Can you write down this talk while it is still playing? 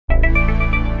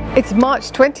It's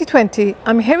March 2020.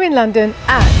 I'm here in London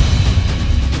and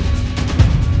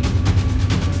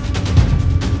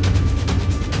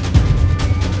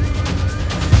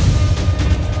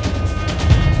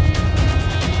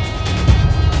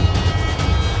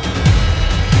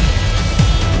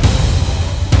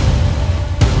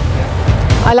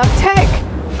I love tech,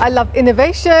 I love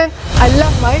innovation, I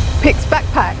love my Pix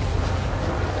backpack.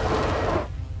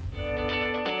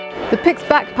 The Pix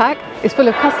backpack is full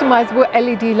of customizable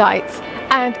LED lights,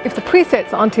 and if the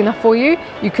presets aren't enough for you,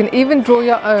 you can even draw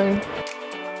your own.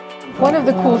 One of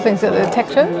the cool things at the tech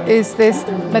show is this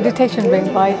meditation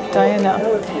ring by Diana.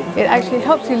 It actually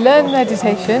helps you learn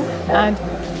meditation and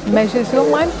measures your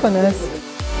mindfulness.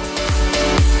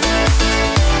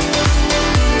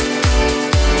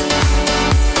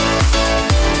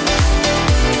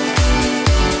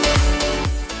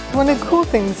 One of the cool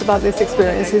things about this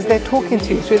experience is they're talking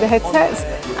to you through the headsets,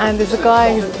 and there's a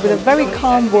guy with a very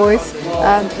calm voice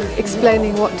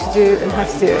explaining what to do and how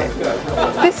to do it.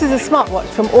 This is a smartwatch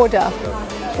from Order.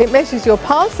 It measures your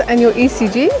pulse and your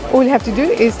ECG. All you have to do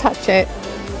is touch it.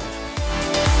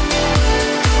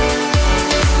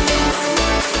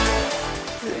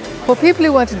 For people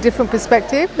who want a different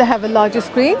perspective, they have a larger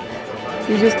screen.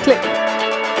 You just click.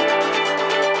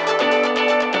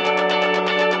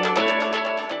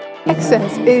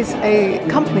 Xsense is a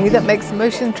company that makes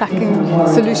motion tracking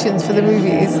solutions for the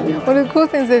movies. One of the cool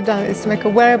things they've done is to make a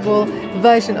wearable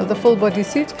version of the full body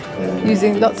suit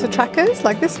using lots of trackers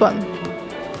like this one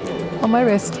on my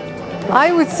wrist.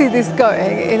 I would see this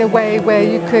going in a way where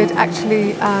you could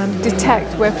actually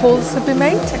detect where falls have been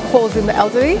made, falls in the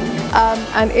elderly,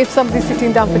 and if somebody's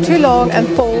sitting down for too long and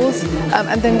falls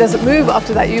and then doesn't move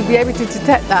after that, you'd be able to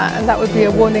detect that, and that would be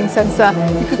a warning sensor.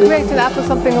 You could create an app or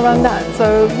something around that,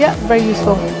 so yeah, very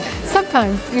useful.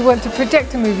 Sometimes you want to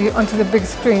project a movie onto the big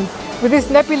screen. With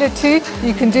this Nebula 2,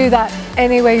 you can do that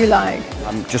any way you like.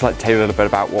 I'd just like to tell you a little bit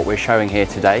about what we're showing here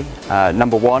today.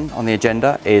 Number one on the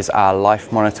agenda is our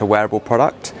Life Monitor wearable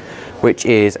product, which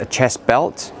is a chest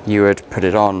belt. You would put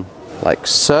it on like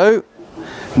so,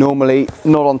 normally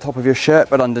not on top of your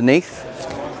shirt but underneath,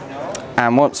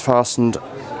 and once fastened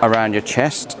around your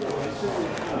chest,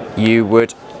 you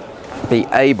would be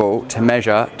able to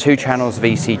measure 2 channels of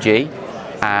ECG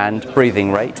and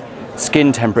breathing rate,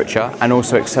 skin temperature, and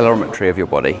also accelerometry of your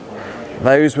body.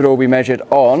 Those would all be measured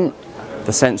on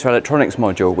the sensor electronics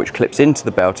module, which clips into the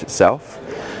belt itself.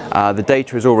 The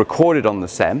data is all recorded on the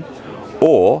SEM,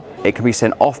 or it can be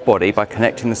sent off body by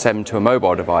connecting the SEM to a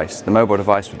mobile device. The mobile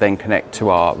device would then connect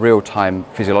to our real-time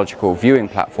physiological viewing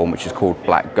platform, which is called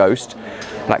Black Ghost.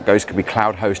 Black Ghost can be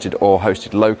cloud hosted or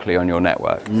hosted locally on your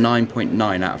network.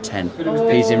 9.9 out of 10.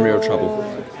 He's in real trouble.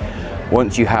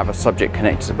 Once you have a subject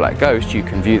connected to Black Ghost, you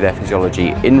can view their physiology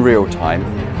in real time,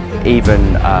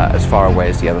 even as far away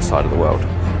as the other side of the world.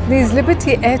 These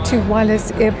Liberty Air 2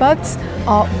 wireless earbuds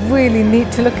are really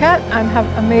neat to look at and have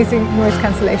amazing noise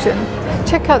cancellation.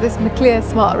 Check out this McClear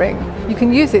Smart Ring. You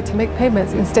can use it to make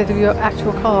payments instead of your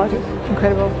actual card.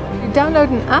 Incredible. You download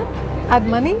an app, add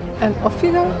money, and off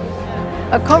you go.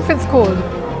 A conference call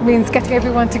means getting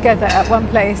everyone together at one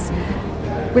place.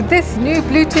 With this new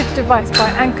Bluetooth device by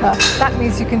Anchor, that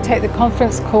means you can take the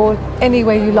conference call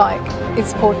anywhere you like.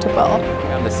 It's portable.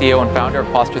 I'm the CEO and founder of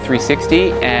Posture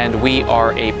 360, and we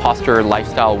are a posture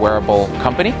lifestyle wearable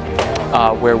company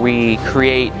where we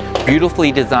create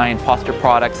beautifully designed posture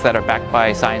products that are backed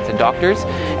by science and doctors,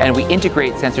 and we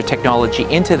integrate sensor technology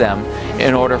into them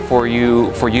in order for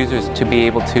users to be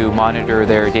able to monitor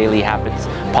their daily habits,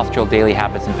 postural daily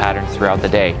habits and patterns throughout the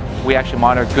day. We actually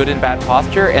monitor good and bad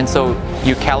posture, and so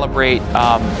you calibrate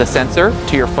the sensor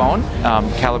to your phone,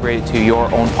 calibrate it to your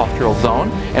own postural zone,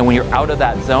 and when you're out of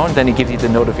that zone, then it gives you the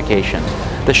notification.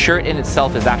 The shirt in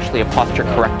itself is actually a posture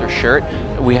corrector shirt.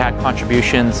 We had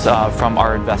contributions from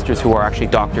our investors who are actually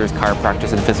doctors,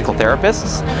 chiropractors, and physical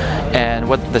therapists. And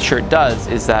what the shirt does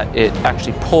is that it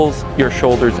actually pulls your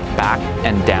shoulders back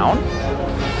and down,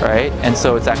 right? And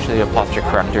so it's actually a posture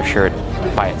corrector shirt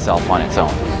by itself on its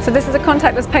own. So this is a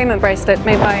contactless payment bracelet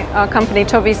made by our company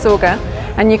Tovi Sorga,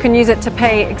 and you can use it to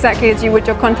pay exactly as you would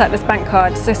your contactless bank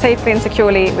card, so safely and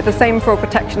securely with the same fraud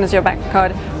protection as your bank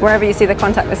card wherever you see the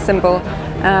contactless symbol,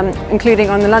 including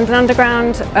on the London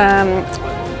Underground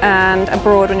and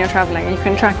abroad when you're travelling. You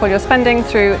can track all your spending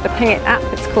through the Ping It app.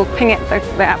 It's called Ping It,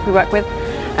 the app we work with.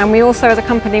 And we also as a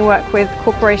company work with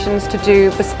corporations to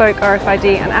do bespoke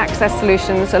RFID and access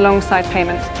solutions alongside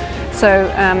payment. So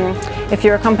if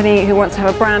you're a company who wants to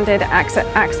have a branded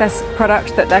access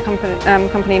product that their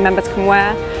company members can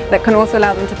wear, that can also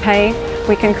allow them to pay,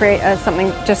 we can create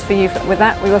something just for you with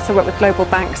that. We also work with global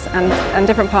banks and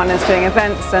different partners doing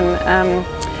events and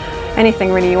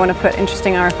anything really you want to put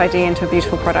interesting RFID into a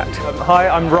beautiful product. Hi,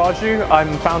 I'm Raju.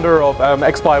 I'm founder of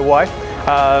X by Y.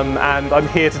 And I'm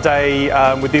here today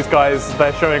with these guys.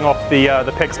 They're showing off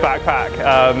the Pix backpack,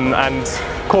 and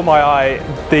caught my eye.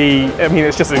 I mean,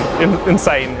 it's just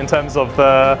insane in terms of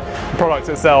the product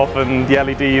itself and the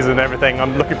LEDs and everything.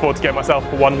 I'm looking forward to getting myself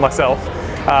one myself.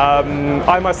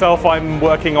 I'm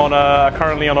working on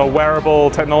currently on a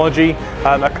wearable technology,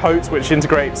 a coat which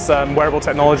integrates wearable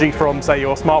technology from, say,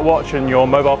 your smartwatch and your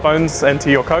mobile phones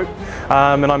into your coat.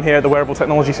 And I'm here at the Wearable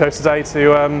Technology Show today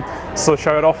to sort of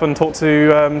show it off and talk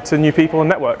to new people and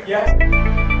network.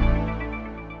 Yeah.